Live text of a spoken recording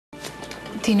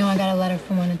Do you know I got a letter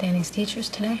from one of Danny's teachers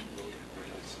today?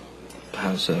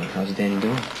 How's Danny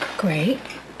doing? Great.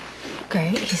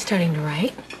 Great. He's starting to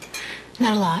write.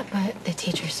 Not a lot, but the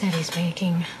teacher said he's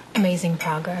making amazing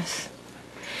progress.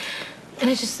 And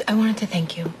I wanted to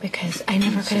thank you because I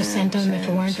never could have sent him if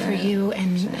it weren't for you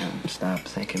and... Sam, stop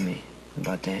thanking me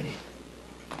about Danny.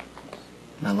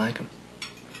 I like him.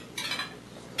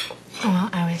 Well,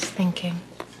 I was thinking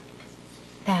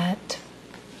that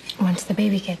once the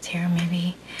baby gets here,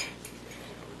 maybe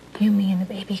you, me, and the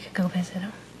baby could go visit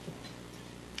him.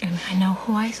 And I know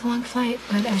Hawaii's a long flight,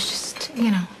 but I was just,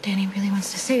 Danny really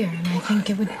wants to see her, and I think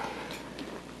it would...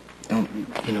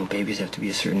 Don't, babies have to be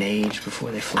a certain age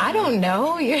before they fly? I don't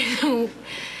know.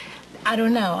 I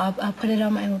don't know. I'll put it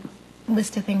on my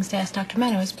list of things to ask Dr.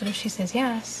 Meadows, but if she says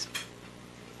yes,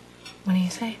 what do you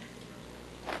say?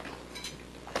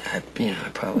 I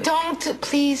probably...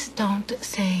 Please don't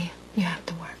say you have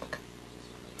to work.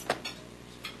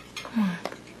 Come on.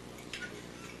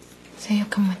 Say you'll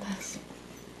come with us.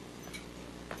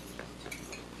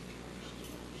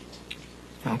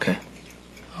 Okay.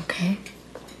 Okay?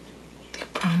 Do you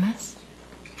promise?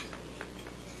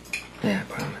 Yeah,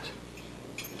 I promise.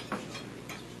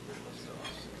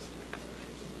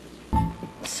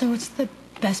 So it's the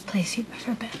best place you've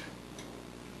ever been?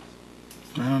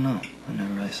 I don't know. I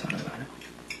never really thought about it.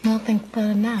 Well, think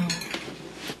about it now.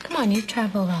 Come on, you've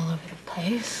traveled all over the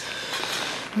place.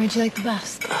 Where'd you like the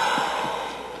best?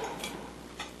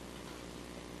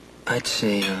 I'd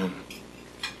say,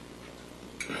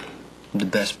 the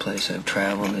best place I've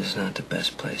traveled is not the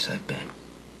best place I've been.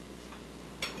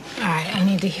 All right, I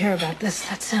need to hear about this.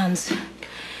 That sounds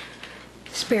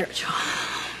spiritual.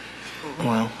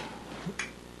 Well,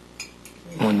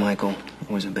 when Michael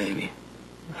was a baby,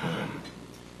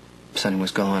 Sonny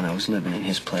was gone. I was living in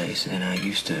his place, and I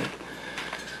used to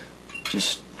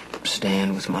just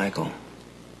stand with Michael,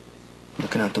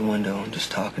 looking out the window and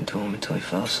just talking to him until he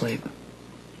fell asleep.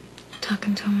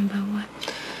 Talking to him about what?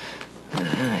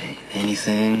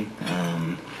 Anything,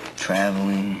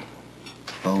 traveling,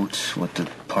 boats, what the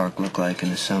park looked like in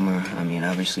the summer. I mean,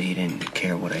 obviously he didn't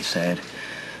care what I said.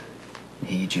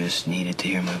 He just needed to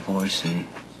hear my voice and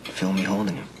feel me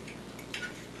holding him.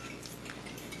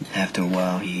 After a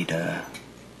while, he'd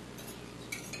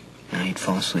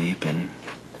fall asleep, and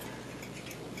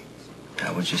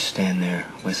I would just stand there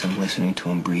with him, listening to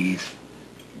him breathe,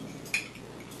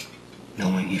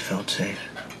 knowing he felt safe.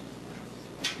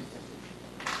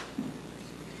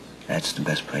 That's the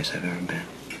best place I've ever been.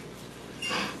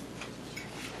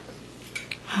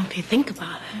 Well, if you think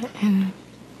about it, in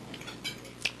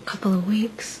a couple of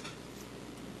weeks,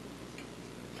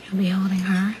 you'll be holding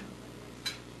her,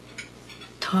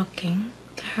 talking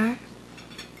to her.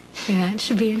 Yeah, that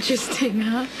should be interesting,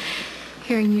 huh?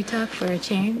 Hearing you talk for a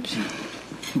change.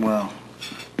 Well,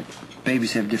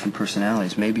 babies have different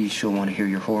personalities. Maybe she'll want to hear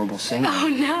your horrible singing. Oh,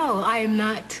 no, I am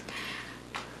not.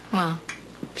 Well,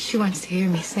 she wants to hear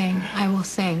me sing. I will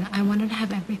sing. I want her to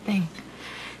have everything.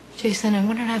 Jason, I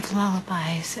want her to have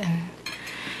lullabies and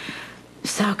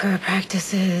soccer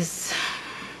practices,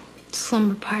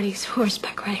 slumber parties,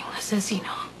 horseback riding lessons,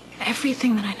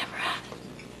 everything that I never had.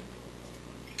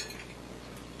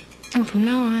 And from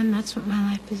now on, that's what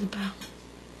my life is about.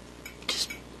 Just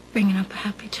bringing up a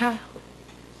happy child.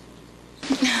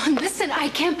 Listen, I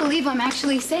can't believe I'm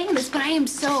actually saying this, but I am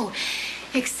so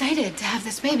excited to have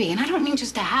this baby. And I don't mean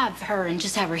just to have her and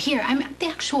just have her here. I mean the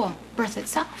actual birth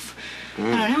itself. I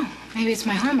don't know. Maybe it's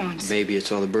my hormones. Maybe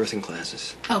it's all the birthing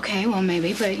classes. Okay, well,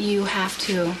 maybe, but you have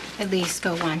to at least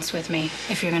go once with me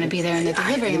if you're going to be there in the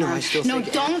delivery room. I still No,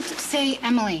 think... don't say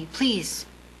Emily, please.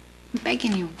 I'm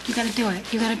begging you. You got to do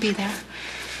it. You got to be there.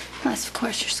 Unless, of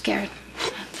course, you're scared.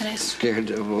 That is...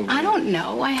 Scared of... I don't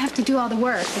know. I have to do all the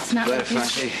work. It's not... But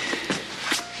Francie,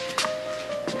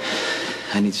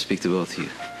 I need to speak to both of you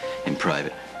in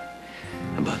private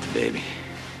about the baby.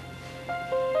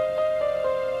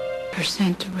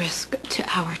 Percent risk to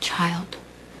our child,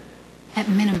 at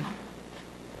minimum,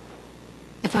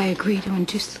 if I agree to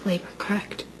induce the labor,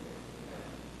 correct?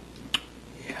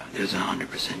 Yeah, there's a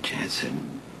 100% chance that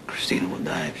Christina will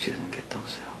die if she doesn't get those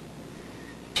cells.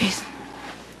 Jason,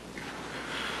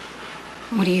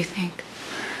 what do you think?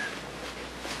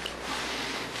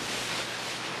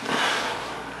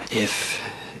 If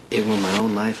it were my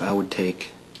own life, I would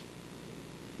take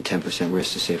 10%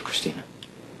 risk to save Christina.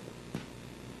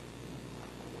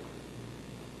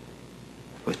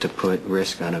 But to put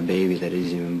risk on a baby that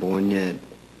isn't even born yet...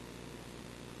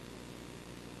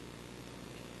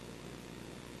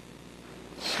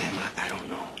 Sam, I don't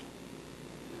know.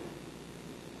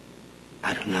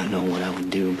 I do not know what I would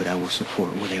do, but I will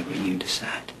support whatever you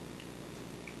decide.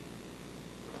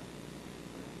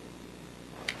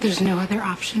 There's no other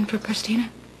option for Christina?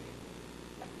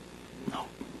 No,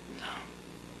 no.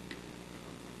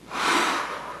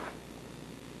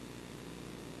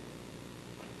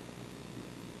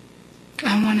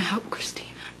 I want to help Christina.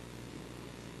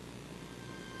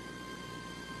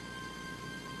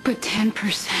 But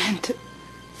 10%,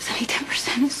 Sonny,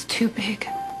 10% is too big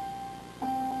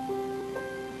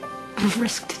of a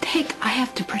risk to take. I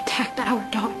have to protect our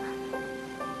daughter.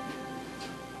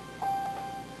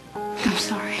 I'm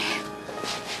sorry.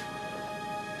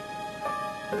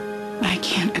 I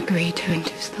can't agree to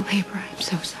induce the labor. I'm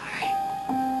so sorry.